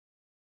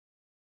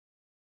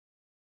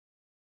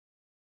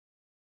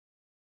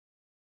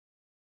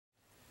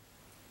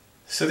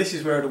So this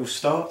is where it all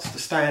starts, the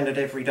standard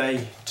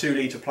everyday 2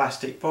 litre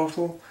plastic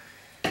bottle.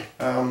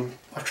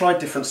 I've tried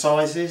different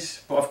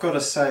sizes, but I've got to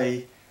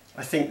say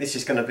I think this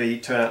is going to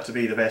turn out to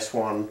be the best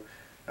one.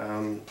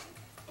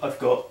 I've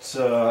got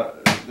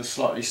the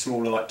slightly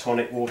smaller, like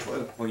tonic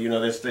water. Well, you know,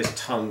 there's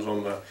tons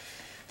on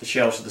the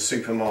shelves of the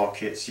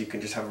supermarkets. You can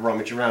just have a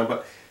rummage around.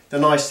 But the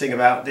nice thing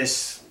about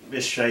this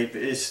shape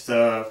is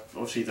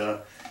obviously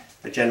the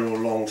general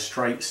long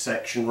straight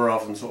section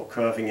rather than sort of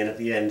curving in at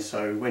the end.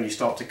 So when you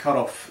start to cut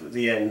off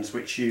the ends,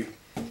 which you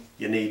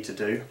need to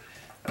do,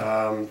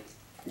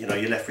 you know,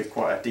 you're left with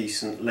quite a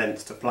decent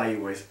length to play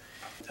with.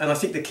 And I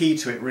think the key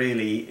to it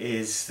really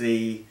is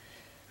the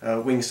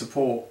wing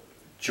support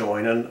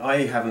join, and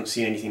I haven't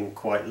seen anything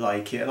quite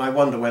like it, and I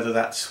wonder whether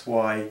that's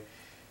why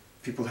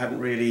people hadn't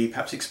really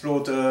perhaps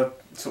explored the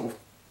sort of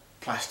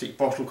plastic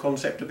bottle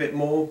concept a bit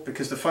more,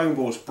 because the foam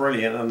board's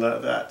brilliant and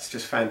that's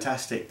just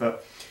fantastic,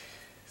 but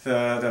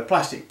the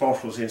plastic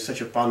bottles in such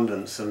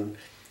abundance and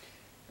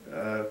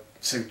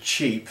so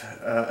cheap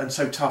and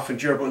so tough and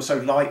durable and so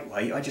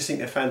lightweight, I just think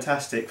they're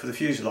fantastic for the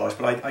fuselage.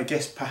 But I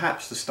guess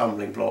perhaps the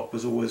stumbling block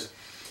was always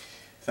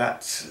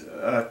that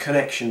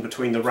connection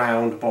between the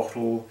round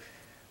bottle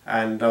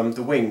and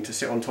the wing to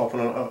sit on top on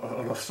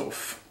a sort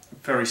of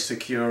very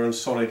secure and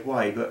solid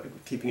way, but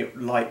keeping it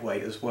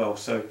lightweight as well.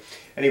 So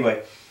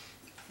anyway,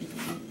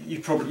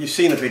 you've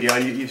seen the video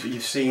and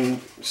you've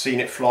seen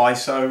it fly,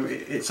 so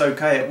it's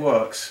okay, it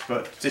works.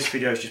 But this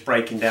video is just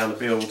breaking down the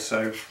build.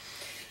 So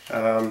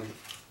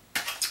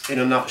in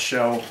a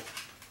nutshell,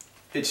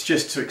 it's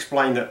just to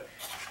explain that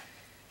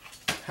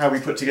how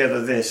we put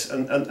together this,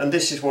 and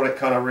this is what it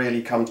kind of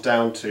really comes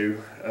down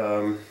to.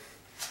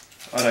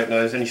 I don't know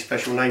if there's any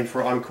special name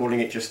for it. I'm calling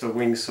it just the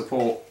wing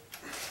support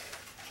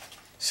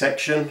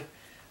section.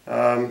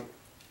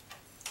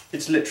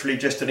 It's literally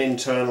just an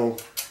internal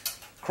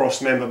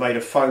cross member made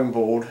of foam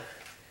board,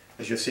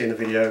 as you'll see in the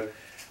video,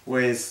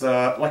 with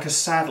like a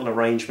saddle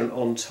arrangement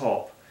on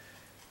top,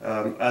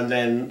 and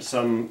then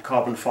some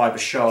carbon fibre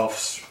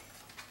shafts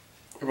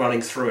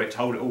running through it to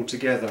hold it all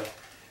together.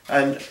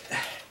 And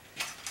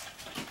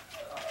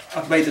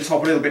I've made the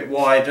top a little bit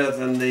wider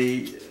than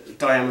the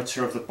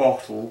diameter of the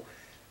bottle,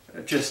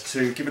 just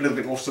to give a little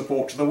bit more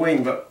support to the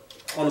wing, but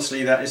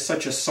honestly that is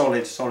such a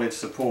solid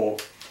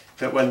support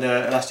that when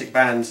the elastic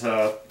bands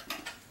are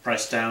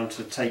pressed down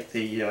to take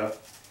the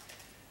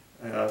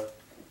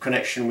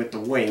connection with the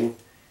wing,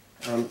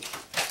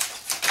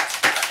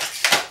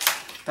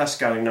 that's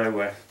going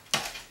nowhere.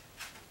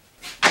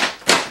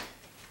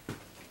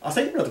 I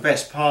think one of the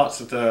best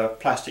parts of the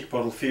plastic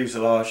bottle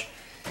fuselage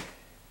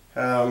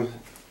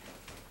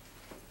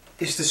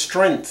is the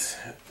strength,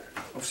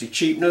 obviously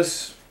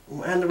cheapness,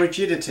 and the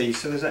rigidity.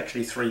 So there's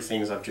actually three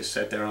things I've just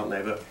said there, aren't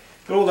there? But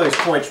all those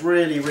points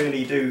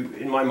really do,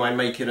 in my mind,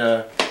 make it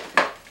a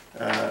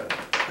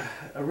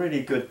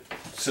really good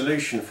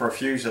solution for a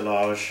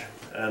fuselage.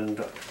 And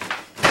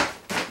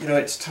you know,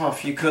 it's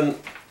tough. You can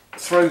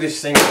throw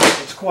this thing.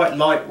 It's quite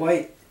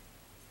lightweight.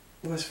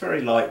 Well, it's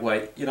very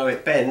lightweight. You know,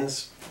 it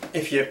bends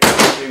if you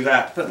do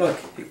that. But look,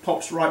 it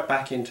pops right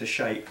back into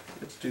shape.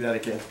 Let's do that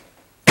again.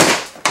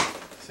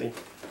 See?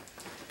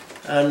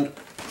 And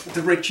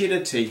the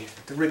rigidity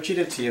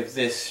of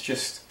this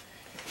just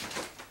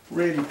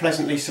really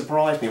pleasantly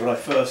surprised me when I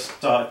first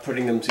started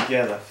putting them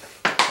together.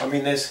 I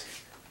mean, there's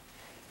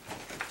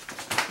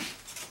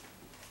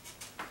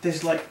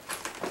like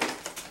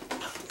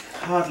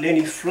hardly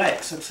any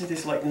flex. I'd say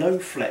there's like no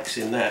flex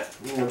in that.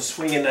 You know,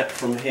 swinging that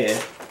from here,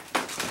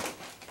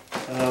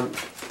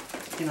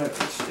 you know,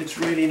 it's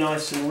really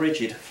nice and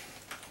rigid.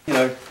 You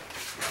know,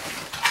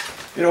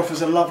 it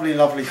offers a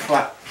lovely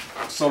flat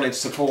solid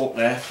support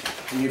there,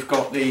 and you've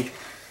got the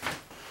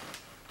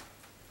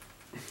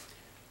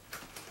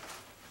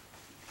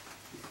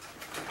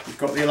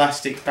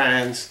elastic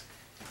bands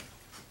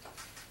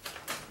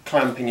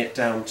clamping it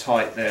down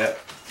tight there.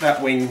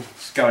 That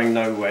wing's going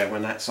nowhere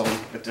when that's on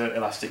with the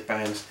elastic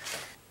bands.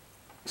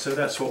 So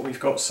that's what we've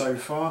got so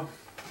far.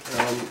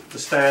 The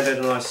standard,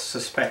 and I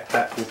suspect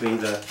that will be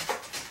the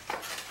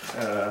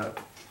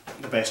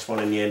best one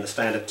in the end, the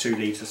standard 2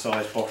 litre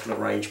size bottle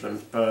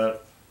arrangement.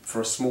 But for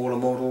a smaller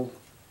model,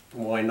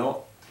 why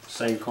not?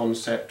 Same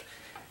concept,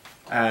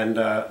 and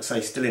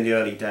say still in the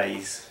early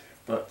days,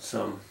 but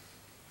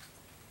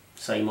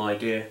same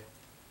idea.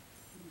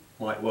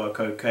 Might work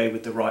okay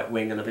with the right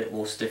wing and a bit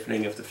more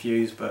stiffening of the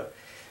fuse, but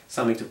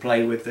something to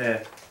play with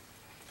there.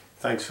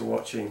 Thanks for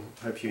watching,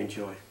 hope you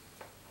enjoy.